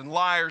arrogance and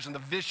liars and the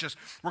vicious,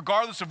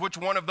 regardless of which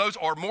one of those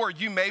or more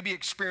you may be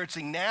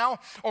experiencing now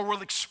or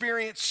will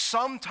experience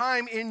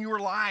sometime in your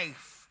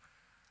life,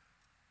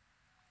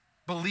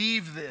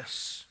 believe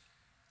this.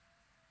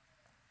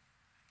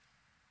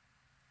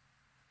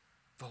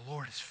 The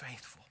Lord is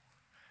faithful.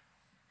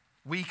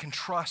 We can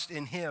trust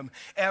in Him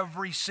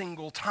every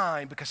single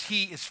time because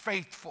He is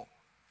faithful.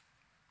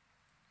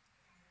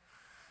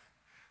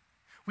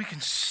 We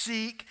can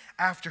seek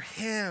after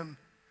Him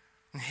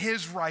and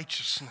His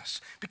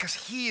righteousness because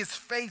He is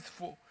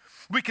faithful.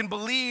 We can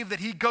believe that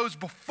He goes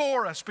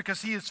before us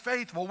because He is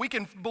faithful. We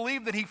can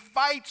believe that He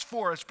fights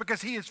for us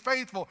because He is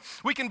faithful.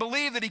 We can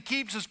believe that He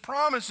keeps His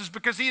promises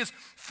because He is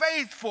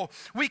faithful.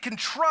 We can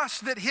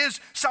trust that His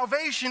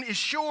salvation is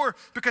sure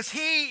because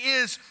He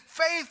is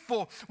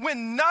faithful.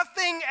 When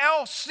nothing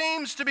else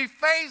seems to be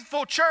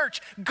faithful,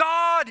 church,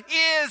 God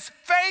is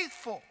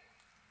faithful.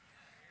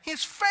 He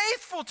is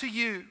faithful to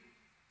you.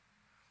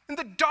 In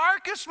the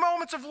darkest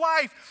moments of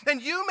life,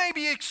 and you may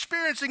be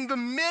experiencing the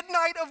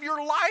midnight of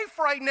your life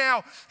right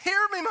now, hear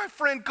me, my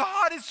friend,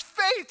 God is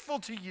faithful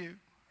to you.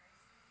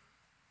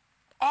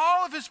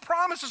 All of His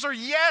promises are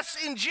yes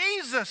in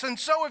Jesus, and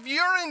so if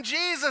you're in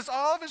Jesus,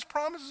 all of His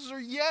promises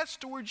are yes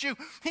towards you.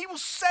 He will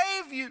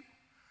save you.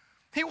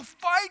 He will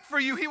fight for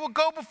you. He will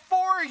go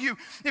before you.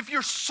 If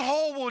your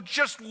soul will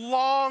just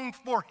long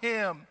for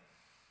Him.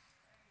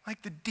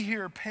 Like the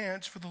deer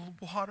pants for the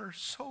water,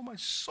 so my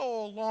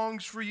soul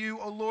longs for you,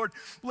 O Lord.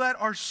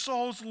 Let our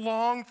souls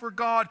long for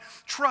God,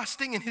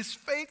 trusting in His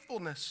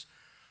faithfulness.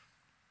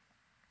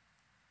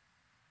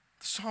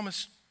 The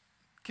psalmist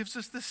gives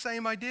us the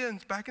same idea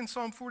back in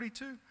Psalm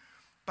 42.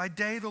 By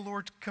day the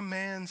Lord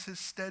commands His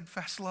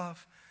steadfast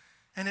love,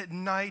 and at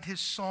night His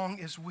song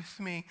is with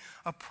me,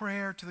 a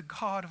prayer to the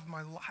God of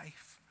my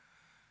life.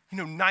 You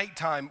know,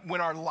 nighttime, when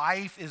our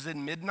life is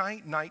in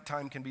midnight,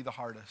 nighttime can be the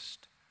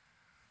hardest.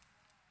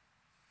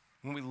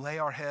 When we lay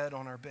our head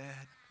on our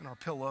bed and our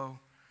pillow,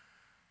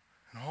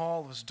 and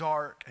all is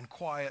dark and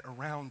quiet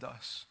around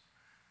us,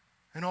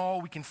 and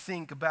all we can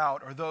think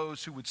about are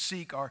those who would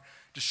seek our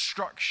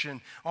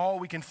destruction. All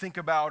we can think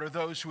about are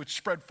those who would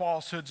spread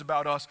falsehoods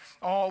about us.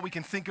 All we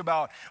can think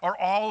about are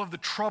all of the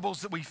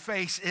troubles that we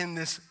face in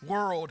this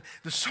world.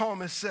 The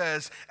psalmist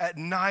says, at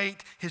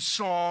night His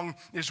song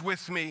is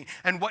with me.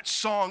 And what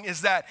song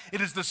is that? It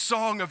is the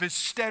song of His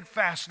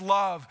steadfast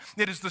love.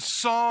 It is the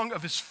song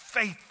of His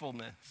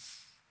faithfulness.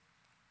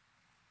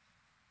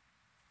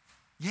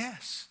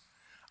 Yes,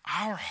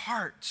 our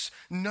hearts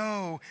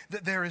know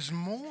that there is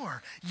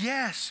more.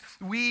 Yes,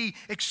 we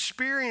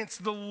experience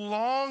the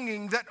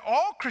longing that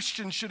all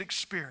Christians should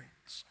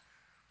experience,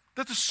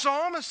 that the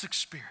psalmist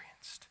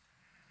experienced.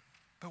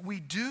 But we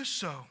do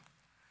so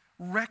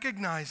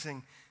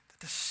recognizing that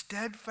the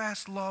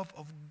steadfast love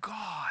of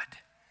God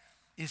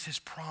is His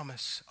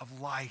promise of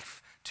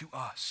life to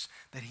us,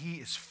 that He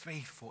is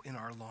faithful in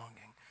our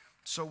longing.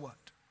 So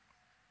what?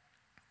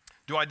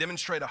 Do I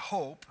demonstrate a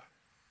hope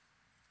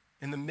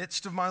in the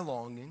midst of my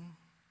longing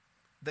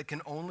that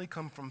can only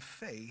come from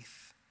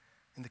faith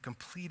in the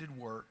completed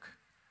work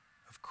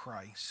of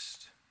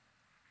Christ?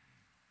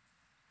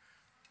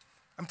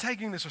 I'm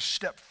taking this a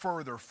step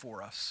further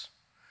for us.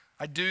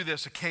 I do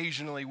this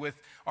occasionally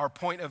with our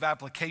point of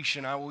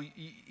application. And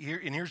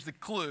here's the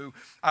clue,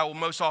 I will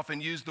most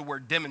often use the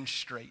word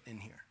demonstrate in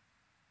here.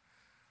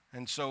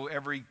 And so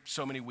every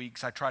so many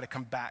weeks, I try to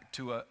come back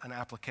to an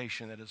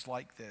application that is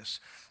like this,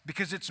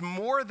 because it's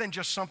more than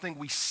just something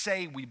we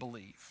say we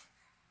believe.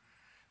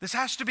 This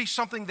has to be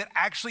something that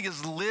actually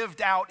is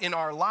lived out in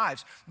our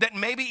lives, that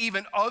maybe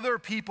even other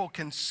people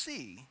can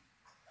see.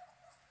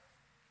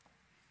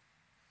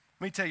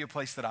 Let me tell you a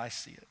place that I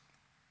see it.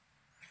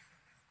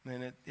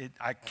 And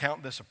I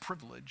count this a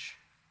privilege.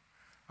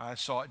 I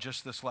saw it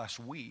just this last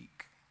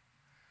week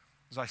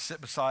as I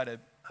sit beside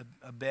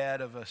a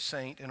bed of a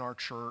saint in our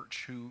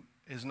church who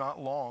is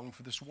not long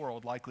for this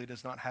world, likely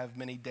does not have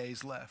many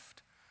days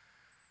left.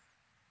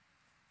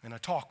 And I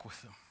talk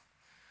with them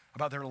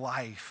about their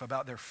life,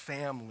 about their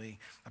family,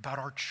 about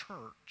our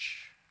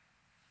church.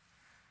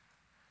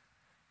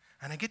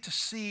 And I get to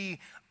see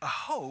a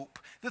hope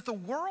that the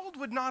world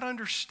would not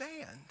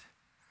understand.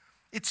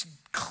 It's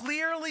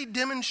clearly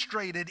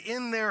demonstrated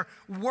in their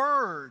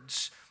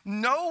words,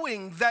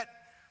 knowing that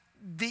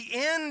the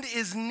end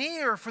is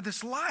near for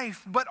this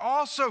life, but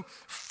also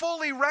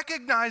fully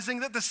recognizing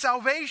that the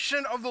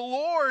salvation of the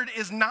Lord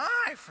is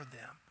nigh for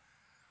them.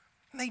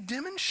 And they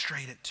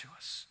demonstrate it to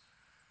us.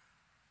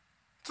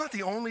 It's not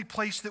the only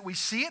place that we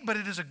see it, but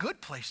it is a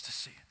good place to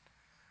see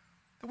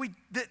it.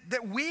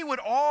 That we would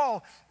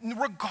all,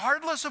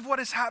 regardless of what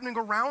is happening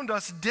around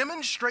us,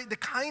 demonstrate the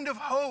kind of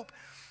hope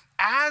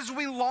as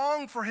we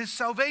long for his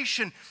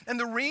salvation. And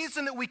the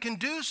reason that we can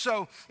do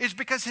so is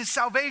because his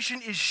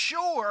salvation is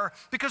sure,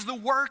 because the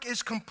work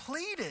is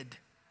completed.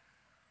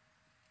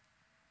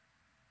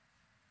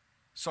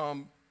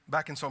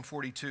 Back in Psalm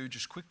 42,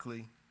 just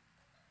quickly,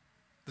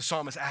 the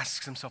psalmist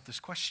asks himself this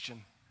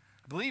question.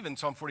 I believe in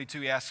Psalm 42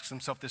 he asks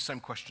himself this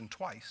same question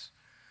twice.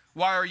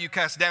 Why are you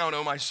cast down,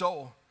 O my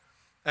soul?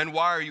 And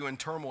why are you in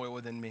turmoil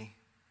within me?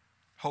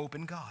 Hope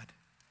in God,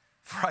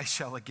 for I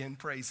shall again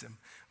praise him,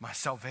 my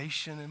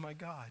salvation and my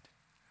God.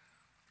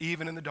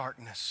 Even in the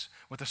darkness,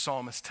 what the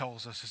psalmist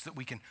tells us is that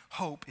we can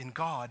hope in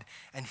God.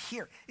 And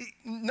here,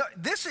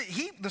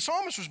 the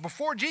psalmist was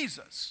before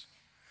Jesus.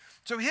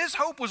 So his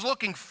hope was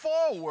looking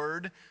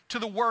forward to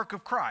the work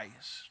of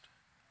Christ.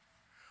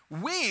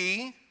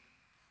 We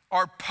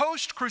are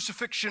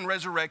post-crucifixion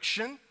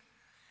resurrection,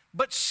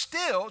 but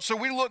still, so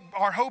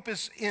our hope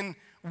is in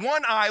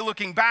one eye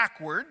looking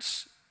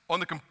backwards on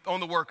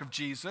the work of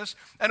Jesus,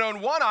 and on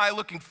one eye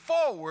looking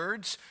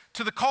forwards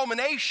to the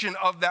culmination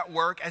of that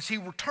work as he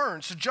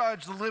returns to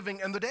judge the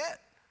living and the dead.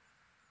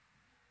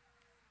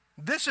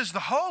 This is the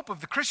hope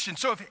of the Christian.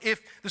 So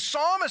if the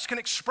psalmist can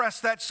express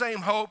that same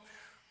hope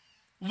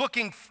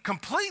looking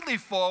completely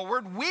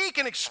forward, we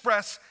can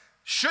express,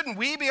 shouldn't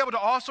we be able to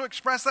also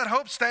express that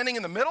hope standing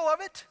in the middle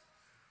of it?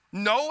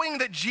 Knowing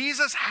that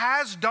Jesus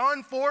has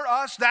done for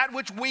us that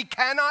which we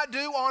cannot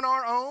do on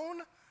our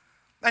own,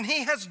 and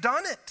he has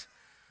done it.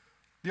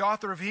 The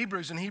author of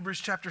Hebrews in Hebrews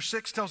chapter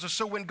 6 tells us,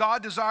 so when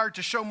God desired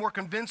to show more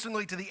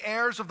convincingly to the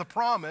heirs of the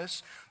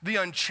promise the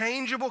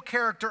unchangeable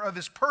character of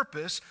his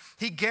purpose,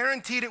 he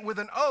guaranteed it with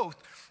an oath,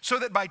 so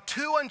that by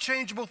two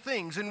unchangeable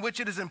things in which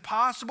it is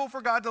impossible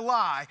for God to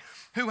lie,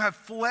 who have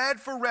fled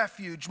for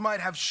refuge might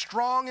have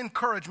strong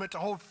encouragement to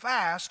hold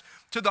fast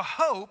to the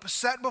hope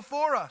set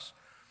before us.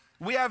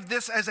 We have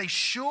this as a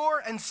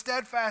sure and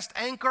steadfast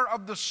anchor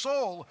of the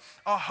soul,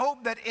 a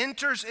hope that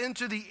enters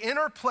into the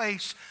inner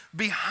place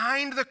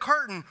behind the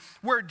curtain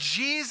where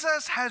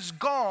Jesus has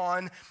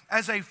gone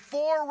as a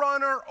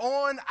forerunner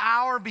on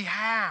our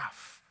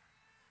behalf.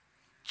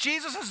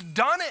 Jesus has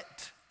done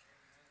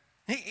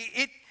it.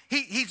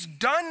 He's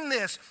done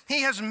this.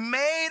 He has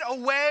made a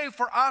way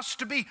for us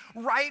to be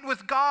right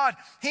with God.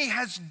 He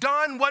has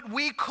done what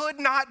we could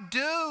not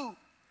do.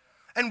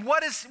 And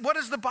what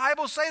does the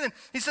Bible say then?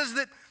 He says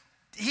that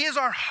he is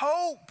our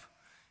hope.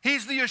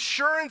 He's the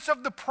assurance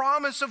of the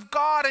promise of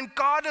God, and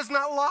God does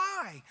not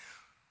lie.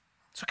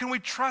 So can we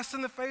trust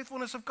in the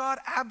faithfulness of God?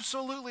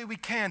 Absolutely we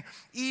can.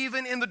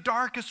 Even in the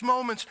darkest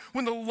moments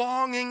when the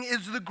longing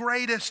is the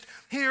greatest,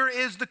 here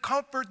is the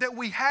comfort that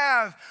we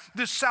have.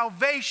 The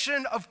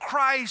salvation of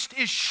Christ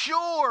is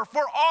sure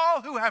for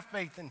all who have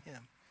faith in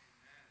him.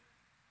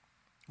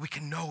 We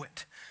can know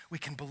it. We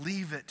can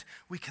believe it.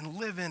 We can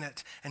live in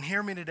it. And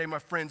hear me today, my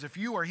friends. If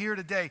you are here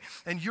today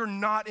and you're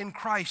not in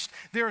Christ,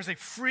 there is a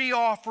free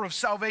offer of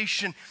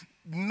salvation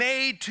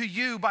made to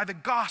you by the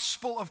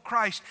gospel of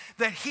Christ,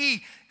 that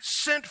he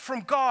sent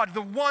from God,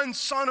 the one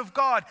Son of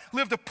God,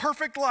 lived a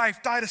perfect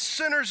life, died a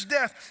sinner's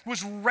death,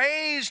 was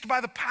raised by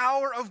the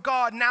power of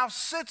God, now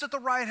sits at the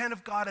right hand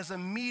of God as a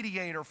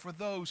mediator for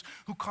those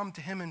who come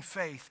to him in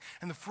faith.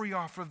 And the free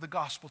offer of the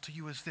gospel to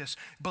you is this: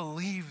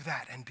 believe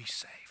that and be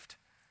saved.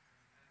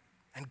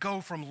 And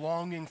go from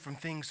longing for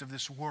things of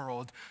this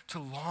world to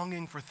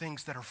longing for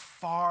things that are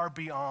far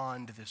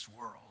beyond this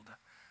world,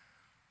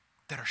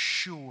 that are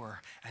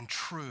sure and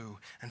true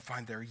and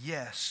find their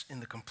yes in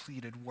the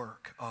completed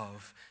work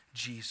of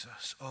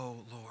Jesus.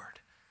 Oh Lord,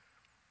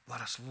 let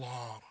us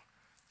long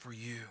for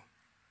you.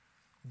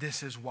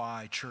 This is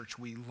why, church,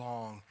 we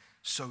long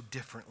so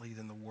differently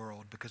than the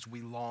world, because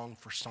we long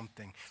for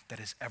something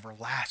that is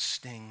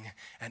everlasting,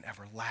 and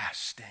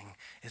everlasting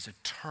is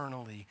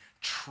eternally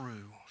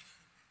true.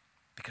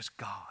 Because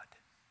God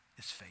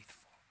is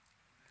faithful.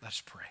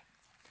 Let's pray.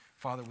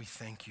 Father, we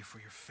thank you for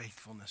your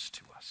faithfulness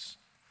to us,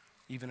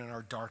 even in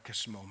our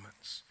darkest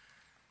moments,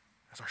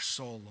 as our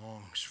soul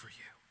longs for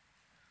you.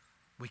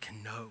 We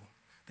can know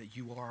that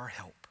you are our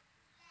help,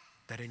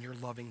 that in your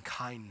loving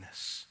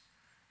kindness,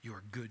 you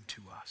are good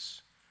to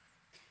us,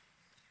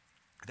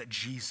 that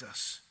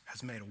Jesus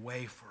has made a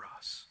way for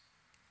us,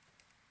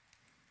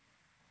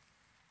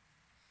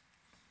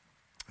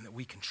 that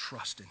we can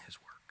trust in his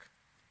work.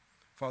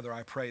 Father,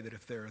 I pray that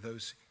if there are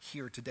those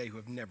here today who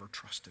have never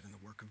trusted in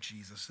the work of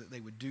Jesus, that they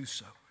would do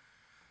so.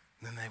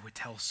 And then they would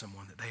tell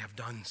someone that they have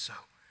done so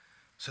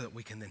that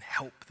we can then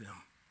help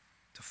them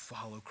to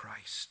follow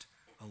Christ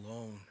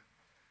alone,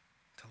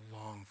 to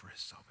long for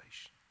his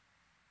salvation.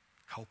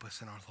 Help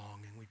us in our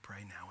longing, we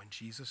pray now in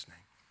Jesus'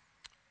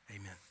 name.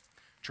 Amen.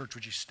 Church,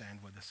 would you stand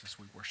with us as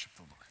we worship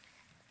the Lord?